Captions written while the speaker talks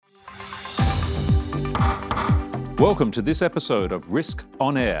Welcome to this episode of Risk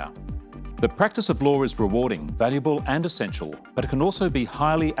on Air. The practice of law is rewarding, valuable and essential, but it can also be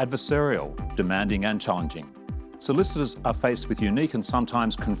highly adversarial, demanding and challenging. Solicitors are faced with unique and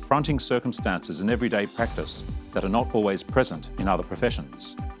sometimes confronting circumstances in everyday practice that are not always present in other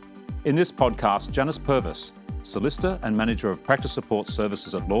professions. In this podcast, Janice Purvis, solicitor and manager of practice support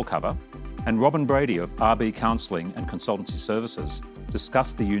services at LawCover, and Robin Brady of RB Counselling and Consultancy Services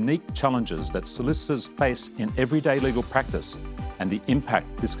discuss the unique challenges that solicitors face in everyday legal practice and the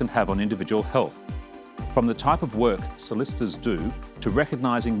impact this can have on individual health. From the type of work solicitors do to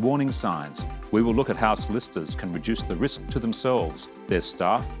recognising warning signs, we will look at how solicitors can reduce the risk to themselves, their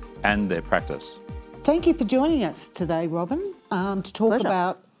staff and their practice. Thank you for joining us today, Robin, to talk Pleasure.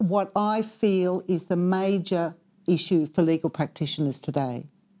 about what I feel is the major issue for legal practitioners today.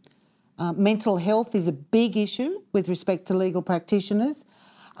 Mental health is a big issue with respect to legal practitioners,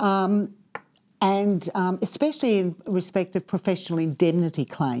 and especially in respect of professional indemnity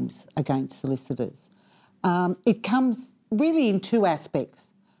claims against solicitors. It comes really in two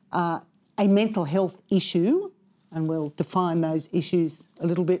aspects. A mental health issue, and we'll define those issues a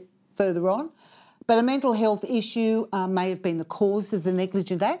little bit further on, but a mental health issue may have been the cause of the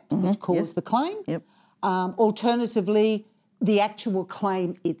negligent act, which caused the claim. Yep. Alternatively, the actual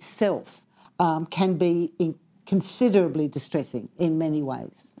claim itself can be considerably distressing in many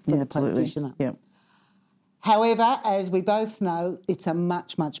ways for the practitioner. Yeah. However, as we both know, it's a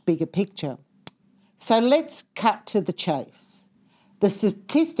much, much bigger picture. So let's cut to the chase. The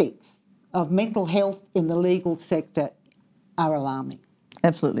statistics of mental health in the legal sector are alarming.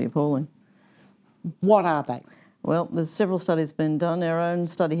 Absolutely appalling. What are they? Well, there's several studies been done. Our own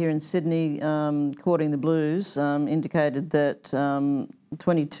study here in Sydney, Courting the Blues, indicated that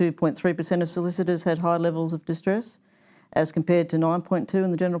 22.3% of solicitors had high levels of distress, as compared to 9.2% in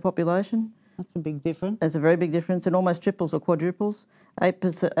the general population. That's a big difference. That's a very big difference. It almost triples or quadruples.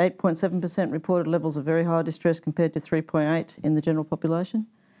 8.7% reported levels of very high distress compared to 3.8% in the general population.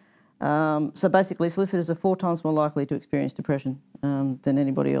 So basically, solicitors are 4 times more likely to experience depression than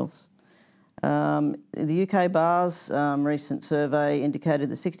anybody else. The UK Bar's recent survey indicated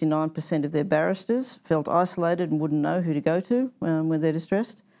that 69% of their barristers felt isolated and wouldn't know who to go to when they're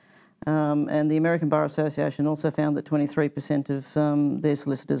distressed. And the American Bar Association also found that 23% of their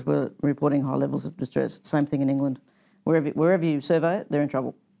solicitors were reporting high levels of distress. Same thing in England. Wherever you survey it, they're in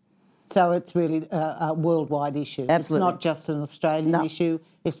trouble. So it's really a worldwide issue. Absolutely. It's not just an Australian issue.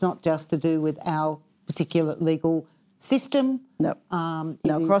 It's not just to do with our particular legal system. No.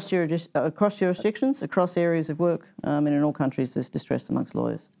 Across jurisdictions, across areas of work, and in all countries there's distress amongst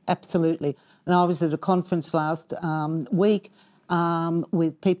lawyers. Absolutely. And I was at a conference last week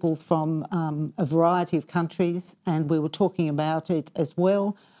with people from a variety of countries, and we were talking about it as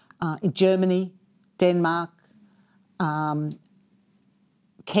well. In Germany, Denmark,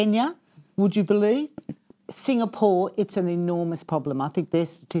 Kenya, would you believe? Singapore, it's an enormous problem. I think their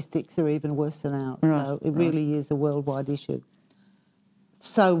statistics are even worse than ours. Right, So it really is a worldwide issue.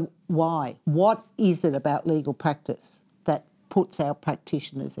 So why? What is it about legal practice that puts our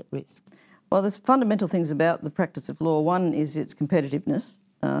practitioners at risk? Well, there's fundamental things about the practice of law. One is its competitiveness,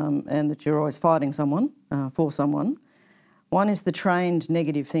 and that you're always fighting someone for someone. One is the trained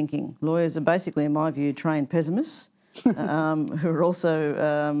negative thinking. Lawyers are basically, in my view, trained pessimists. Who are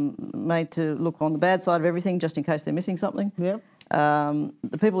also made to look on the bad side of everything just in case they're missing something. Yep.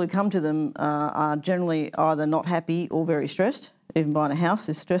 The people who come to them are generally either not happy or very stressed. Even buying a house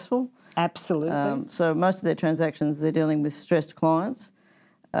is stressful. Absolutely. So most of their transactions, they're dealing with stressed clients.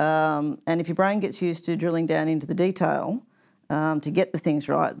 And if your brain gets used to drilling down into the detail to get the things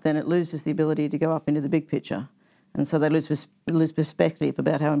right, then it loses the ability to go up into the big picture. And so they lose perspective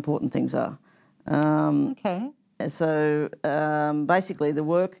about how important things are. Okay. So basically the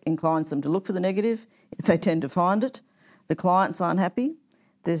work inclines them to look for the negative. They tend to find it. The clients aren't happy.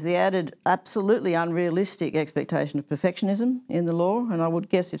 There's the added absolutely unrealistic expectation of perfectionism in the law, and I would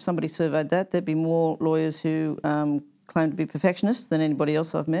guess if somebody surveyed that, there'd be more lawyers who claim to be perfectionists than anybody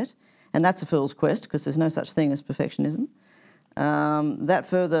else I've met, and that's a fool's quest because there's no such thing as perfectionism. That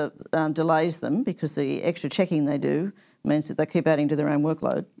further delays them because the extra checking they do means that they keep adding to their own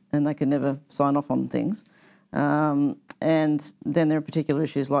workload and they can never sign off on things. And then there are particular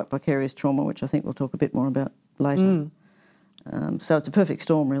issues like vicarious trauma, which I think we'll talk a bit more about later. So it's a perfect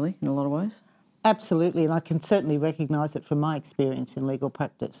storm, really, in a lot of ways. Absolutely, and I can certainly recognise it from my experience in legal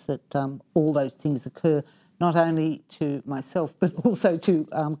practice that all those things occur not only to myself but also to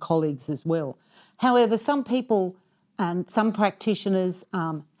colleagues as well. However, some people and some practitioners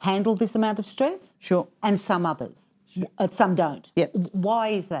handle this amount of stress. Sure. And some others. Some don't. Yep. Why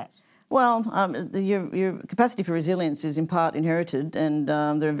is that? Well, your capacity for resilience is in part inherited, and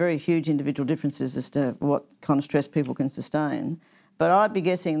there are very huge individual differences as to what kind of stress people can sustain. But I'd be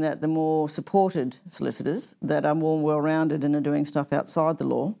guessing that the more supported solicitors that are more well-rounded and are doing stuff outside the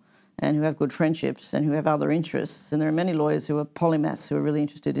law and who have good friendships and who have other interests, and there are many lawyers who are polymaths who are really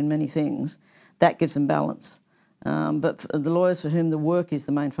interested in many things, that gives them balance. But for the lawyers for whom the work is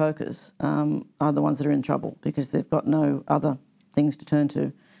the main focus are the ones that are in trouble because they've got no other things to turn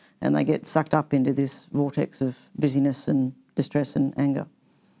to, and they get sucked up into this vortex of busyness and distress and anger.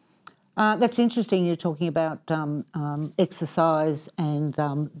 That's interesting. You're talking about exercise and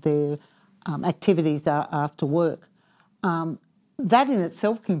their activities after work. That in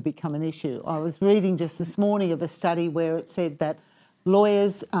itself can become an issue. I was reading just this morning of a study where it said that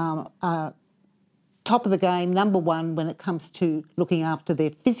lawyers are top of the game, number one, when it comes to looking after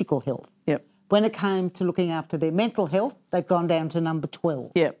their physical health. Yep. When it came to looking after their mental health, they've gone down to number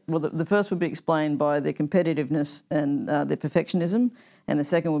 12. Yeah, well, the first would be explained by their competitiveness and their perfectionism, and the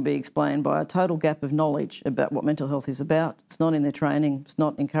second would be explained by a total gap of knowledge about what mental health is about. It's not in their training, it's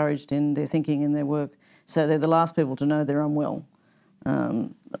not encouraged in their thinking and their work, so they're the last people to know they're unwell.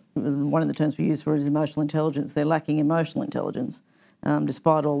 One of the terms we use for it is emotional intelligence. They're lacking emotional intelligence,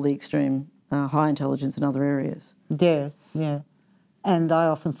 despite all the extreme high intelligence in other areas. Yeah, yeah. And I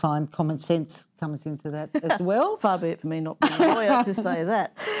often find common sense comes into that as well. Far be it for me not being a lawyer to say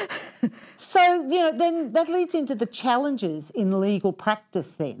that. So, then that leads into the challenges in legal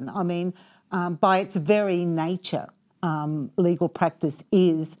practice then. I mean, by its very nature, legal practice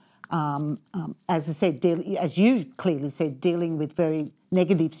is, as I said, as you clearly said, dealing with very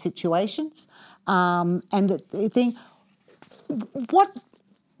negative situations. And the thing,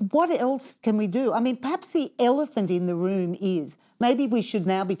 what else can we do? I mean, perhaps the elephant in the room is maybe we should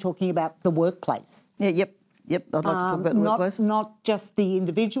now be talking about the workplace. Yeah, yep. I'd like to talk about the workplace. Not just the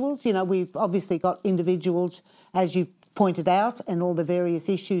individuals. We've obviously got individuals, as you pointed out, and all the various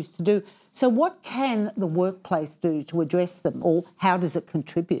issues to do. So what can the workplace do to address them, or how does it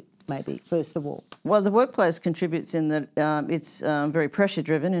contribute, maybe, first of all? Well, the workplace contributes in that it's very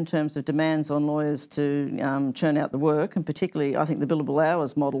pressure-driven in terms of demands on lawyers to churn out the work, and particularly I think the billable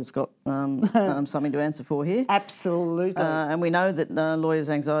hours model's got something to answer for here. Absolutely. And we know that lawyers'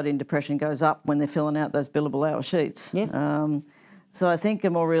 anxiety and depression goes up when they're filling out those billable hour sheets. Yes. So I think a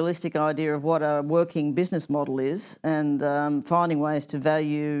more realistic idea of what a working business model is and finding ways to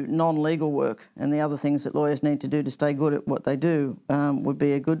value non-legal work and the other things that lawyers need to do to stay good at what they do would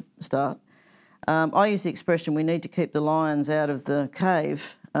be a good start. I use the expression we need to keep the lions out of the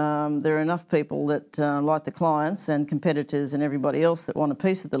cave. There are enough people that, like the clients and competitors and everybody else that want a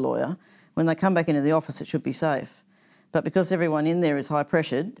piece of the lawyer, when they come back into the office it should be safe. But because everyone in there is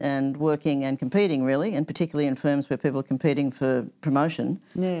high-pressured and working and competing, really, and particularly in firms where people are competing for promotion,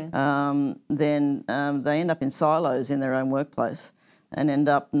 then they end up in silos in their own workplace and end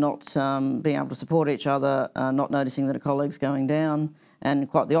up not being able to support each other, not noticing that a colleague's going down, and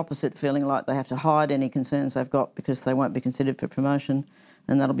quite the opposite, feeling like they have to hide any concerns they've got because they won't be considered for promotion,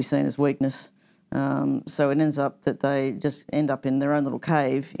 and that'll be seen as weakness. So it ends up that they just end up in their own little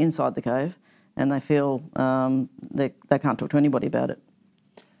cave, inside the cave, and they feel they can't talk to anybody about it.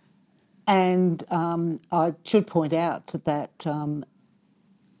 And I should point out that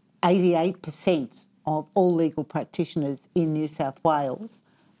 88% of all legal practitioners in New South Wales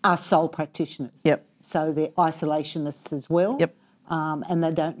are sole practitioners. Yep. So they're isolationists as well. Yep. And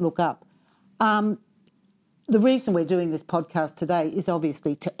they don't look up. The reason we're doing this podcast today is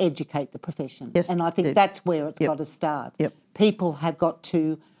obviously to educate the profession. Yes, and I think that's where it's got to start. Yep. People have got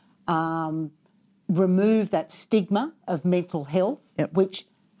to remove that stigma of mental health, which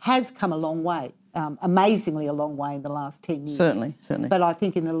has come a long way, amazingly a long way in the last 10 years. Certainly. But I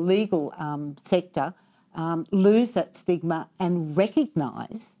think in the legal sector, lose that stigma and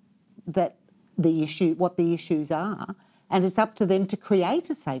recognise that what the issues are, and it's up to them to create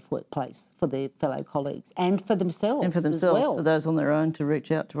a safe workplace for their fellow colleagues and for themselves. And for themselves, as well. for those on their own to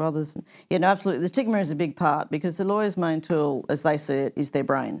reach out to others. Yeah, no, absolutely. The stigma is a big part because the lawyer's main tool, as they see it, is their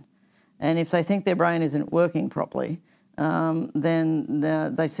brain. And if they think their brain isn't working properly, then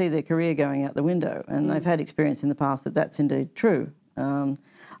they see their career going out the window. And they've had experience in the past that that's indeed true.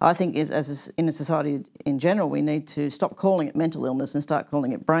 I think in a society in general, we need to stop calling it mental illness and start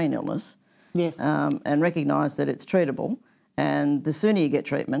calling it brain illness. Yes. And recognise that it's treatable. And the sooner you get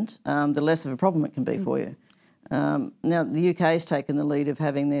treatment, the less of a problem it can be for you. Now, the UK has taken the lead of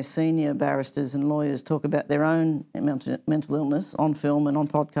having their senior barristers and lawyers talk about their own mental illness on film and on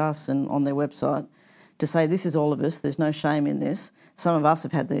podcasts and on their website to say this is all of us, there's no shame in this. Some of us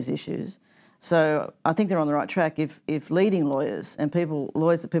have had these issues. So I think they're on the right track if leading lawyers and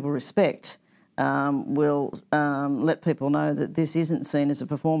lawyers that people respect will let people know that this isn't seen as a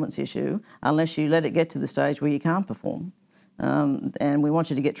performance issue unless you let it get to the stage where you can't perform. And we want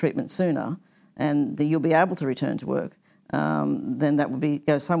you to get treatment sooner and that you'll be able to return to work. Then that would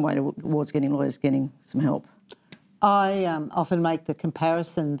go some way towards getting lawyers getting some help. I often make the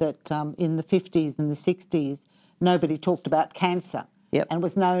comparison that in the 50s and the 60s, nobody talked about cancer. Yep. And it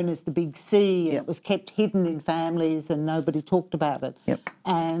was known as the big C, and Yep. it was kept hidden in families and nobody talked about it. Yep.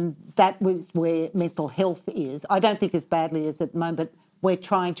 And that was where mental health is. I don't think as badly as at the moment, but we're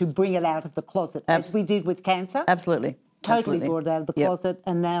trying to bring it out of the closet, as we did with cancer. Absolutely. Totally Absolutely. brought it out of the Yep. closet,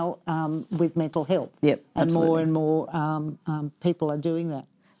 and now with mental health. Yep, and more absolutely. and more people are doing that.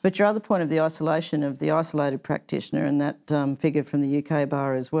 But your other point of the isolation of the isolated practitioner and that figure from the UK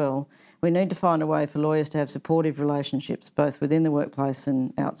bar as well, we need to find a way for lawyers to have supportive relationships both within the workplace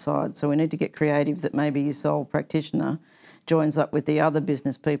and outside. So we need to get creative that maybe your sole practitioner joins up with the other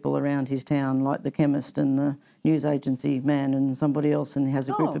business people around his town, like the chemist and the news agency man and somebody else, and he has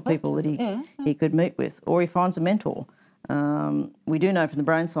a group of people that he could meet with. Or he finds a mentor. We do know from the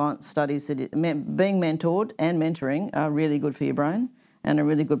brain science studies that being mentored and mentoring are really good for your brain and are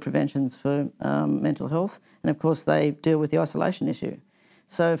really good preventions for mental health. And of course they deal with the isolation issue.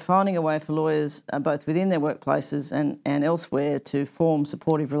 So finding a way for lawyers both within their workplaces and elsewhere to form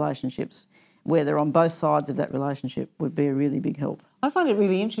supportive relationships where they're on both sides of that relationship would be a really big help. I find it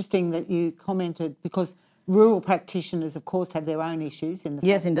really interesting that you commented because rural practitioners, of course, have their own issues. In the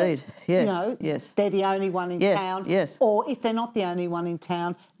Yes, fact that, indeed. Yes, you know, yes. they're the only one in Yes, town. yes. Or if they're not the only one in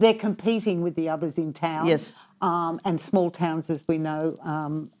town, they're competing with the others in town. Yes. And small towns, as we know.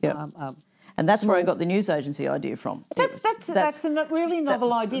 And that's where I got the news agency idea from. That's a really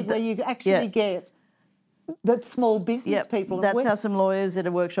novel idea where you actually get the small business people. That's how some lawyers at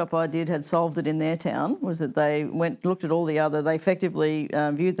a workshop I did had solved it in their town, was that they looked at all the other, they effectively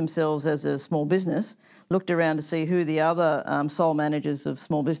viewed themselves as a small business, looked around to see who the other sole managers of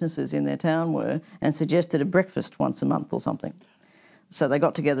small businesses in their town were and suggested a breakfast once a month or something. So they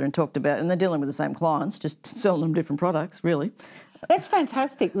got together and talked about, and they're dealing with the same clients, just selling them different products, really. That's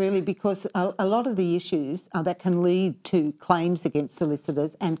fantastic, really, because a lot of the issues that can lead to claims against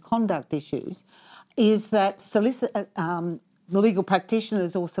solicitors and conduct issues is that legal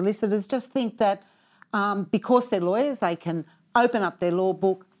practitioners or solicitors just think that because they're lawyers, they can open up their law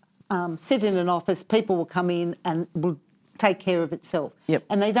book, sit in an office, people will come in and will take care of itself. Yep.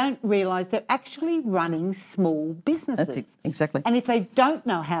 And they don't realise they're actually running small businesses. That's exactly. And if they don't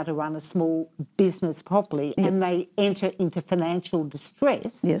know how to run a small business properly and they enter into financial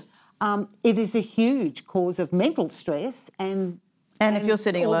distress, Yes. it is a huge cause of mental stress and if you're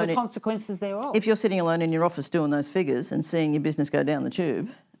sitting all alone, the consequences thereof. If you're sitting alone in your office doing those figures and seeing your business go down the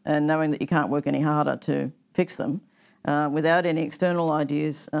tube and knowing that you can't work any harder to fix them without any external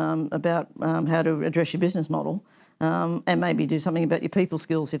ideas about how to address your business model and maybe do something about your people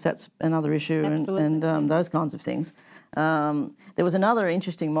skills if that's another issue and those kinds of things. There was another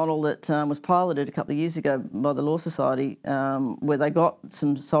interesting model that was piloted a couple of years ago by the Law Society where they got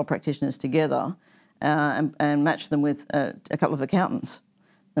some sole practitioners together and match them with a couple of accountants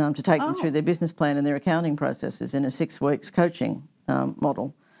to take them through their business plan and their accounting processes in a 6 weeks coaching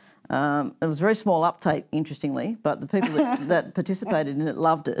model. It was a very small uptake, interestingly, but the people that participated in it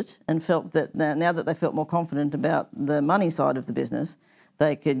loved it and felt that now that they felt more confident about the money side of the business,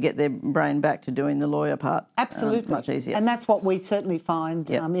 they could get their brain back to doing the lawyer part much easier. And that's what we certainly find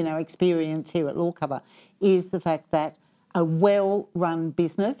in our experience here at Law Cover, is the fact that a well-run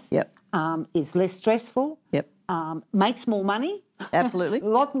business is less stressful, makes more money, absolutely, a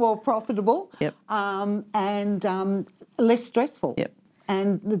lot more profitable, and less stressful.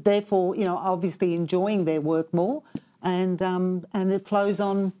 And therefore, obviously enjoying their work more, and it flows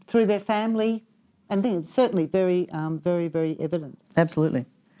on through their family. And I think it's certainly very, very evident. Absolutely.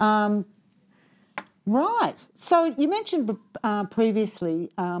 Right. So you mentioned previously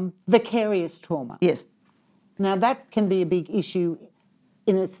vicarious trauma. Yes. Now that can be a big issue,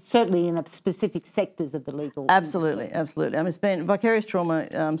 certainly in specific sectors of the legal Absolutely, industry. absolutely. I mean, vicarious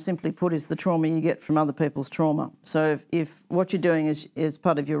trauma, simply put, is the trauma you get from other people's trauma. So if what you're doing is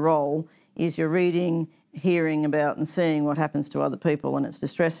part of your role is you're reading, hearing about and seeing what happens to other people and it's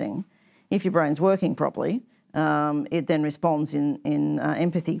distressing, if your brain's working properly, it then responds in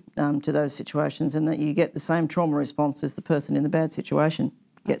empathy to those situations and that you get the same trauma response as the person in the bad situation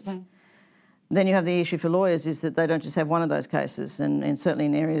gets. Okay. Then you have the issue for lawyers is that they don't just have one of those cases, and certainly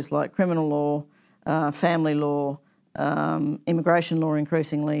in areas like criminal law, family law, immigration law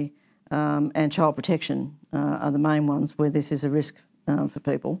increasingly, and child protection are the main ones where this is a risk for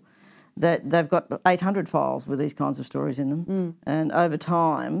people. that they've got 800 files with these kinds of stories in them. And over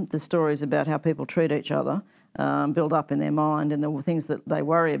time, the stories about how people treat each other build up in their mind, and the things that they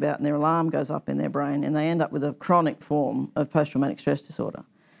worry about, and their alarm goes up in their brain, and they end up with a chronic form of post-traumatic stress disorder.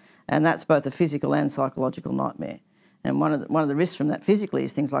 And that's both a physical and psychological nightmare. And one of the risks from that physically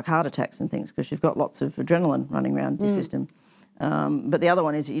is things like heart attacks and things, because you've got lots of adrenaline running around your system. But the other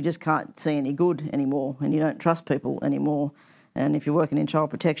one is that you just can't see any good anymore, and you don't trust people anymore. And if you're working in child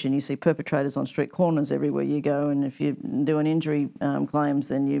protection, you see perpetrators on street corners everywhere you go. And if you're doing injury claims,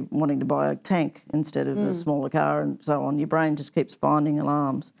 then you're wanting to buy a tank instead of a smaller car and so on. Your brain just keeps finding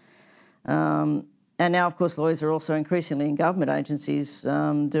alarms. And now, of course, lawyers are also increasingly in government agencies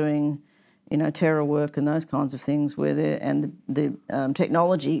doing, terror work and those kinds of things, where the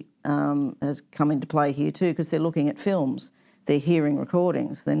technology has come into play here too, because they're looking at films, they're hearing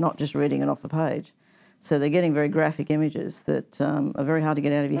recordings, they're not just reading it off a page. So they're getting very graphic images that are very hard to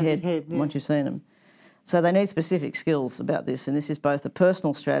get out of your head once you've seen them. So they need specific skills about this, and this is both a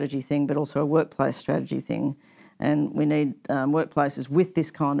personal strategy thing but also a workplace strategy thing. And we need workplaces with this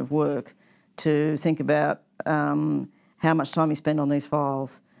kind of work to think about how much time you spend on these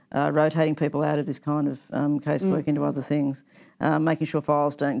files, rotating people out of this kind of casework into other things, making sure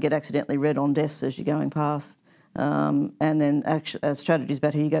files don't get accidentally read on desks as you're going past, and then strategies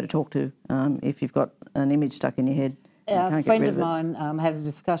about who you go to talk to if you've got an image stuck in your head. A friend of mine had a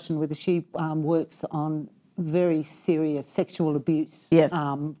discussion with her. She works on very serious sexual abuse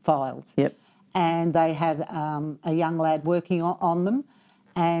files. Yep. And they had a young lad working on them,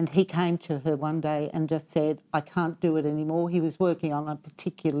 and he came to her one day and just said, I can't do it anymore. He was working on a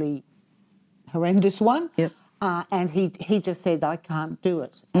particularly horrendous one. Yep. And he just said, I can't do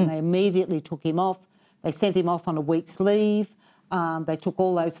it. And they immediately took him off. They sent him off on a week's leave. They took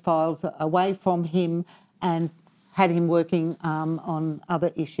all those files away from him and had him working on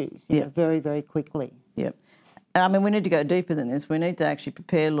other issues very, very quickly. Yep. I mean, we need to go deeper than this. We need to actually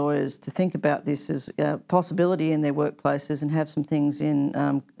prepare lawyers to think about this as a possibility in their workplaces, and have some things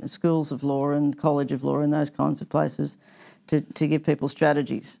in schools of law and college of law and those kinds of places to give people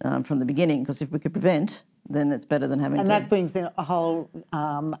strategies from the beginning, because if we could prevent, then it's better than having to... And that brings in a whole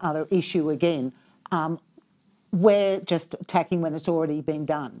other issue again. We're just attacking when it's already been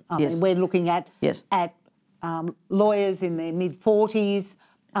done. I mean, we're looking at lawyers in their mid-40s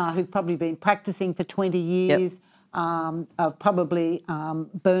who've probably been practising for 20 years, are probably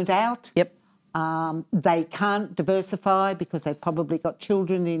burnt out. Yep. They can't diversify because they've probably got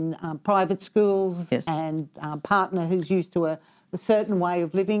children in private schools and a partner who's used to a certain way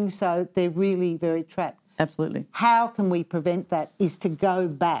of living, so they're really very trapped. Absolutely. How can we prevent that is to go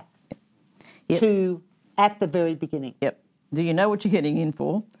back to at the very beginning. Yep. Do you know what you're getting in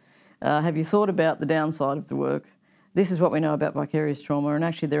for? Have you thought about the downside of the work? This is what we know about vicarious trauma, and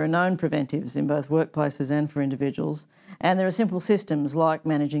actually there are known preventives in both workplaces and for individuals. And there are simple systems like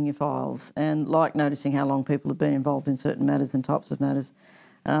managing your files and like noticing how long people have been involved in certain matters and types of matters.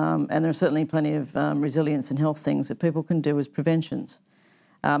 And there are certainly plenty of resilience and health things that people can do as preventions.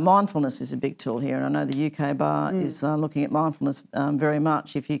 Mindfulness is a big tool here, and I know the UK Bar is looking at mindfulness very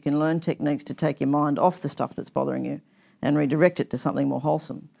much. If you can learn techniques to take your mind off the stuff that's bothering you and redirect it to something more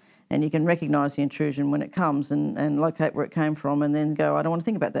wholesome, and you can recognise the intrusion when it comes and locate where it came from, and then go, I don't want to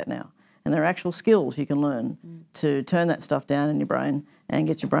think about that now. And there are actual skills you can learn to turn that stuff down in your brain and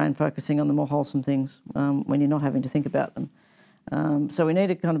get your brain focusing on the more wholesome things when you're not having to think about them. So we need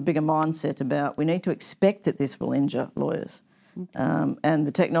a kind of bigger mindset about, we need to expect that this will injure lawyers. And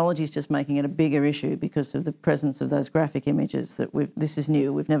the technology is just making it a bigger issue because of the presence of those graphic images that this is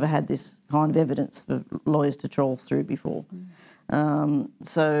new. We've never had this kind of evidence for lawyers to trawl through before.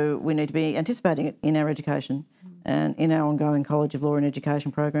 So we need to be anticipating it in our education and in our ongoing College of Law and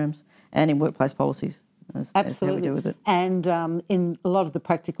Education programs and in workplace policies. As how we deal with it. And in a lot of the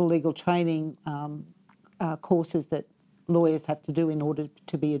practical legal training courses that lawyers have to do in order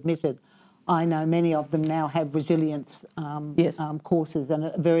to be admitted, I know many of them now have resilience courses and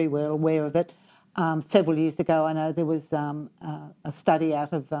are very well aware of it. Several years ago, I know there was a study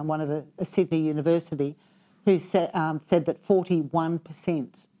out of one of a Sydney university who said that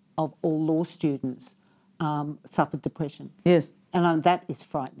 41% of all law students suffered depression. Yes. And that is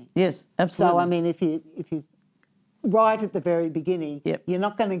frightening. Yes, absolutely. So, I mean, if you right at the very beginning, you're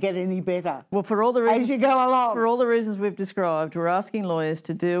not going to get any better. Well, for all the reasons, as you go along. For all the reasons we've described, we're asking lawyers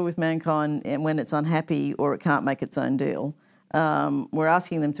to deal with mankind when it's unhappy or it can't make its own deal. We're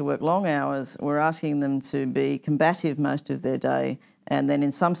asking them to work long hours. We're asking them to be combative most of their day. And then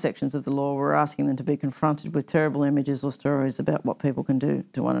in some sections of the law, we're asking them to be confronted with terrible images or stories about what people can do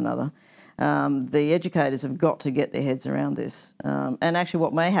to one another. The educators have got to get their heads around this. And actually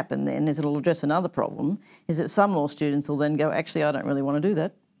what may happen then is it'll address another problem, is that some law students will then go, actually, I don't really want to do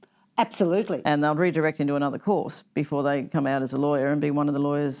that. Absolutely. And they'll redirect into another course before they come out as a lawyer and be one of the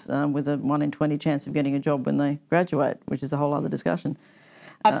lawyers with a 1 in 20 chance of getting a job when they graduate, which is a whole other discussion.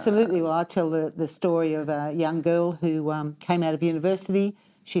 Absolutely. Well, I tell the story of a young girl who came out of university.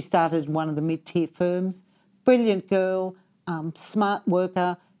 She started in one of the mid-tier firms. Brilliant girl, smart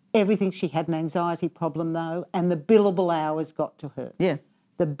worker, everything. She had an anxiety problem though, and the billable hours got to her. Yeah.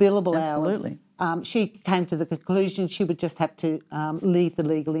 The billable Absolutely. hours. She came to the conclusion she would just have to leave the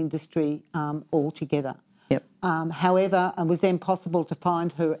legal industry altogether. Yep. However, it was then possible to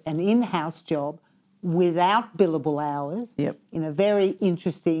find her an in-house job without billable hours Yep. in a very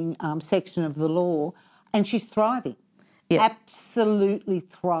interesting section of the law, and she's thriving. Yep. Absolutely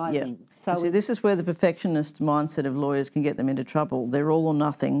thriving. Yep. So See, this is where the perfectionist mindset of lawyers can get them into trouble. They're all or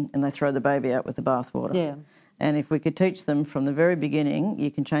nothing and they throw the baby out with the bathwater. yeah, And if we could teach them from the very beginning, you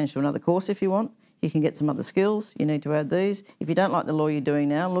can change to another course if you want. You can get some other skills. You need to add these. If you don't like the law you're doing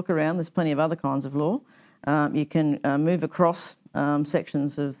now, look around. There's plenty of other kinds of law. You can move across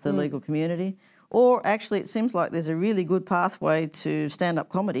sections of the legal community. Or actually, it seems like there's a really good pathway to stand-up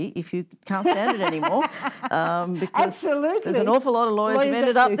comedy if you can't stand it anymore. Because Absolutely. there's an awful lot of lawyers who've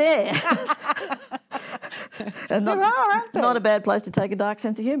ended up there. And There are, aren't there? Not a bad place to take a dark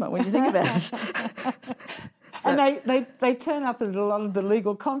sense of humour when you think about it. and they turn up at a lot of the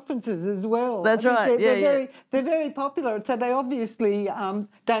legal conferences as well. That's right, They're very popular, so they obviously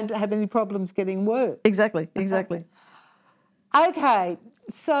don't have any problems getting work. Exactly, exactly. Okay,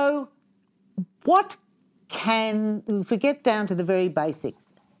 so what can, if we get down to the very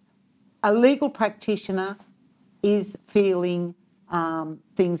basics, a legal practitioner is feeling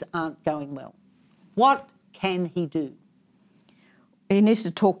things aren't going well. What can he do? He needs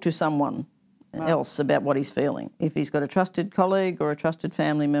to talk to someone else about what he's feeling. If he's got a trusted colleague or a trusted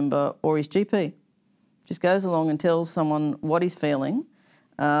family member or his GP, just goes along and tells someone what he's feeling,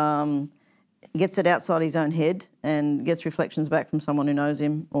 gets it outside his own head and gets reflections back from someone who knows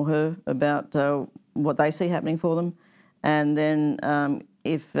him or her about what they see happening for them. And then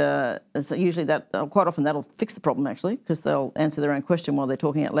so usually quite often that'll fix the problem actually, because they'll answer their own question while they're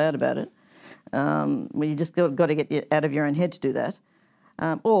talking out loud about it. Well, you just got to get out of your own head to do that.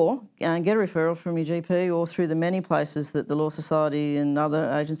 Or get a referral from your GP or through the many places that the Law Society and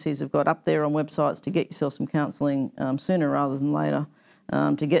other agencies have got up there on websites to get yourself some counselling sooner rather than later,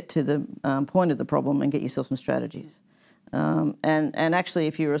 to get to the point of the problem and get yourself some strategies. And actually,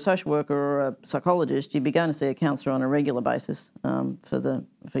 if you're a social worker or a psychologist, you'd be going to see a counsellor on a regular basis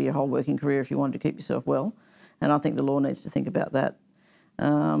for your whole working career if you wanted to keep yourself well. And I think the law needs to think about that.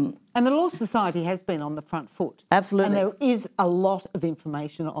 And the Law Society has been on the front foot. Absolutely. And there is a lot of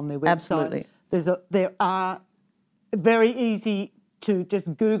information on their website. Absolutely. There are very easy to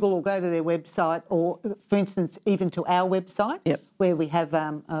just Google or go to their website, or, for instance, even to our website, Yep. where we have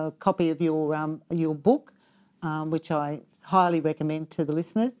a copy of your book, which I highly recommend to the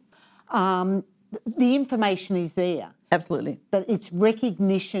listeners. The information is there. Absolutely. But it's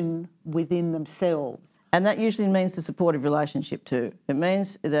recognition within themselves. And that usually means a supportive relationship too. It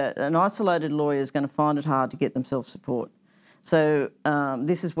means that an isolated lawyer is going to find it hard to get themselves support. So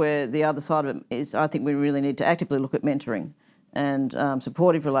this is where the other side of it is, I think we really need to actively look at mentoring. And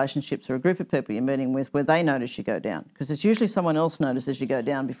supportive relationships are a group of people you're meeting with where they notice you go down, because it's usually someone else notices you go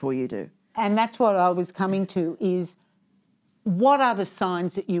down before you do. And that's what I was coming to, is what are the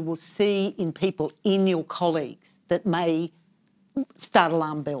signs that you will see in people, in your colleagues, that may start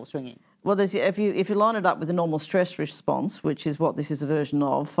alarm bells ringing? Well, if you line it up with a normal stress response, which is what this is a version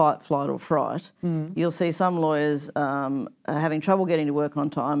of, fight, flight or fright, you'll see some lawyers having trouble getting to work on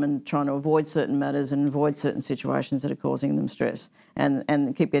time and trying to avoid certain matters and avoid certain situations that are causing them stress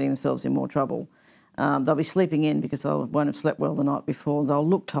and keep getting themselves in more trouble. They'll be sleeping in because they won't have slept well the night before. They'll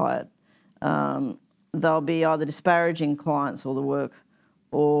look tired. They'll be either disparaging clients or the work,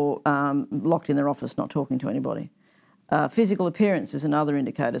 or locked in their office not talking to anybody. Physical appearance is another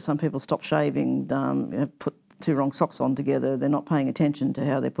indicator. Some people stop shaving, put two wrong socks on together. They're not paying attention to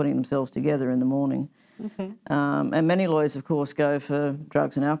how they're putting themselves together in the morning. Okay. And many lawyers, of course, go for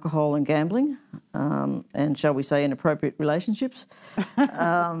drugs and alcohol and gambling, and shall we say inappropriate relationships.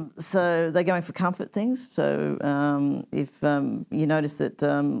 So they're going for comfort things. So if you notice that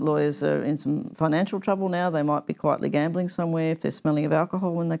lawyers are in some financial trouble now, they might be quietly gambling somewhere if they're smelling of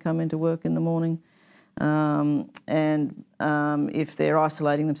alcohol when they come into work in the morning. And if they're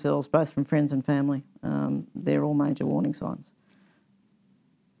isolating themselves both from friends and family, they're all major warning signs.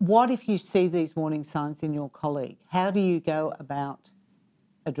 What if you see these warning signs in your colleague? How do you go about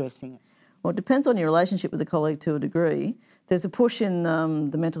addressing it? Well, it depends on your relationship with a colleague to a degree. There's a push in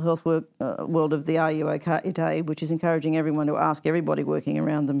the mental health world of the Are You OK Day, which is encouraging everyone to ask everybody working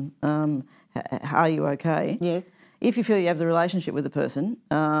around them, are you okay? Yes. If you feel you have the relationship with the person,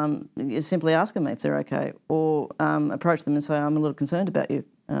 you simply ask them if they're okay, or approach them and say, I'm a little concerned about you.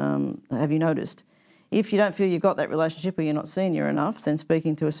 Have you noticed? If you don't feel you've got that relationship or you're not senior enough, then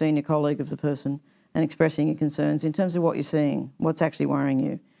speaking to a senior colleague of the person and expressing your concerns in terms of what you're seeing, what's actually worrying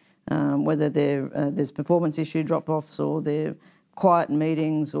you, whether there's performance issue drop-offs or they're quiet in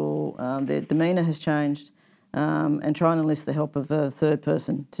meetings or their demeanour has changed, and try and enlist the help of a third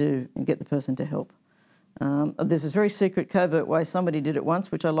person to get the person to help. There's this very secret, covert way. Somebody did it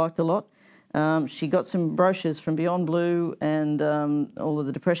once, which I liked a lot. She got some brochures from Beyond Blue and all of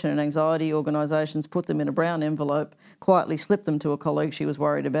the depression and anxiety organisations, put them in a brown envelope, quietly slipped them to a colleague she was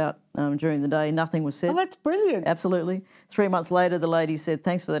worried about during the day. Nothing was said. Oh, that's brilliant. Absolutely. 3 months later, the lady said,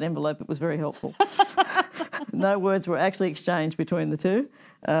 thanks for that envelope, it was very helpful. No words were actually exchanged between the two,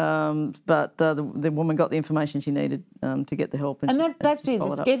 but the woman got the information she needed to get the help. And that's it.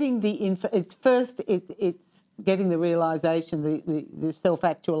 It's getting the info. It's first. It's getting the realisation, the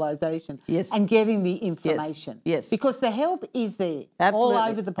self-actualisation, yes, and getting the information. Yes. Because the help is there, absolutely, all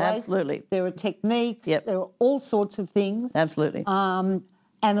over the place. Absolutely. There are techniques. Yep. There are all sorts of things. Absolutely.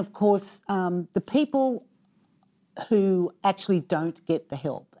 And of course, the people who actually don't get the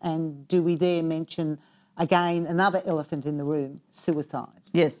help, and do we dare mention again another elephant in the room: suicide.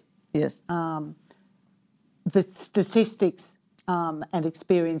 Yes. Yes. The statistics and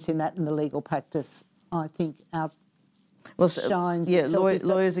experience in that in the legal practice, I think, shines. Yeah,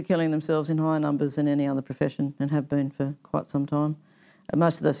 lawyers are killing themselves in higher numbers than any other profession and have been for quite some time.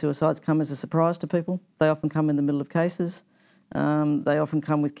 Most of those suicides come as a surprise to people. They often come in the middle of cases. They often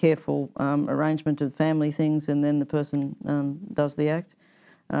come with careful arrangement of family things, and then the person does the act.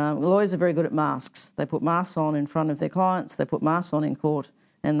 Lawyers are very good at masks. They put masks on in front of their clients, they put masks on in court,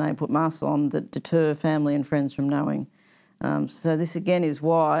 and they put masks on that deter family and friends from knowing. So this again is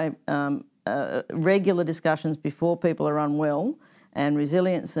why regular discussions before people are unwell, and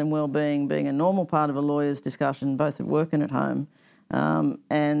resilience and well-being being a normal part of a lawyer's discussion, both at work and at home,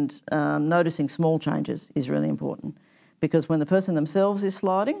 and noticing small changes is really important. Because when the person themselves is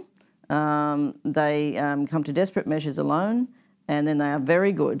sliding, they come to desperate measures alone, and then they are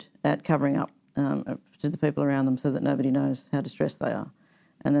very good at covering up to the people around them so that nobody knows how distressed they are.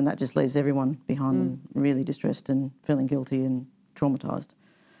 And then that just leaves everyone behind them really distressed and feeling guilty and traumatised.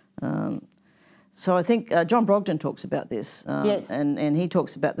 So I think John Brogden talks about this. Yes. And he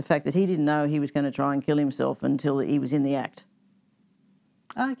talks about the fact that he didn't know he was going to try and kill himself until he was in the act.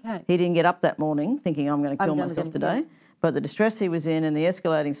 Okay. He didn't get up that morning thinking, I'm going to kill myself today. Yeah. But the distress he was in and the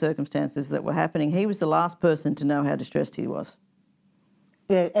escalating circumstances that were happening, he was the last person to know how distressed he was.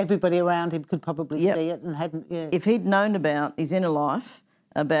 Yeah, everybody around him could probably see it and hadn't... Yeah. If he'd known about his inner life,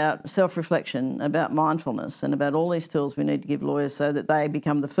 about self-reflection, about mindfulness, and about all these tools we need to give lawyers so that they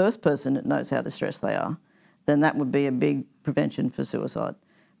become the first person that knows how distressed they are, then that would be a big prevention for suicide.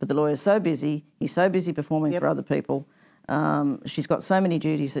 But the lawyer's so busy, he's so busy performing for other people, she's got so many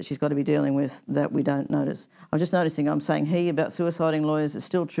duties that she's got to be dealing with that we don't notice. I'm just noticing I'm saying he about suiciding lawyers. It's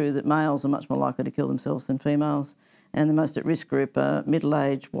still true that males are much more likely to kill themselves than females, and the most at-risk group are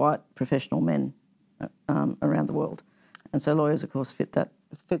middle-aged, white, professional men around the world. And so lawyers, of course, fit that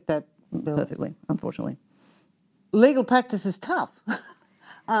bill perfectly, unfortunately. Legal practice is tough,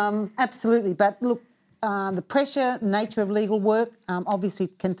 absolutely. But look, the pressure, nature of legal work obviously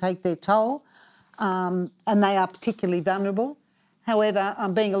can take their toll, and they are particularly vulnerable. However,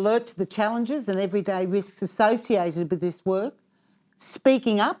 being alert to the challenges and everyday risks associated with this work,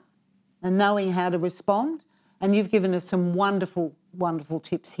 speaking up and knowing how to respond, and you've given us some wonderful, wonderful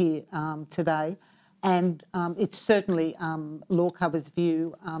tips here today. And it's certainly LawCover's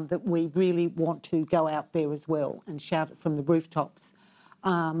view that we really want to go out there as well and shout it from the rooftops,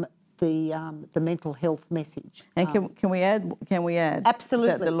 the mental health message. And can we add?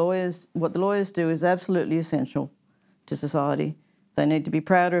 Absolutely. That what the lawyers do is absolutely essential to society. They need to be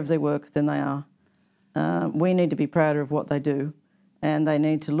prouder of their work than they are. We need to be prouder of what they do, and they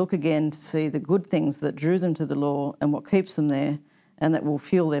need to look again to see the good things that drew them to the law and what keeps them there, and that will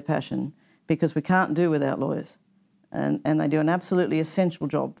fuel their passion. Because we can't do without lawyers. And they do an absolutely essential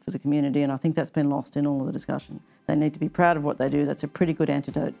job for the community, and I think that's been lost in all of the discussion. They need to be proud of what they do. That's a pretty good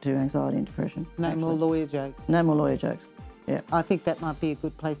antidote to anxiety and depression. No more lawyer jokes. No more lawyer jokes, yeah. I think that might be a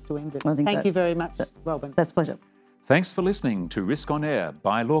good place to end it. Thank you very much, Robin. That's a pleasure. Thanks for listening to Risk on Air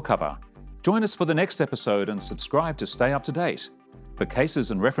by LawCover. Join us for the next episode and subscribe to stay up to date. For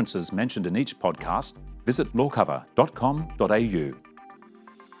cases and references mentioned in each podcast, visit lawcover.com.au.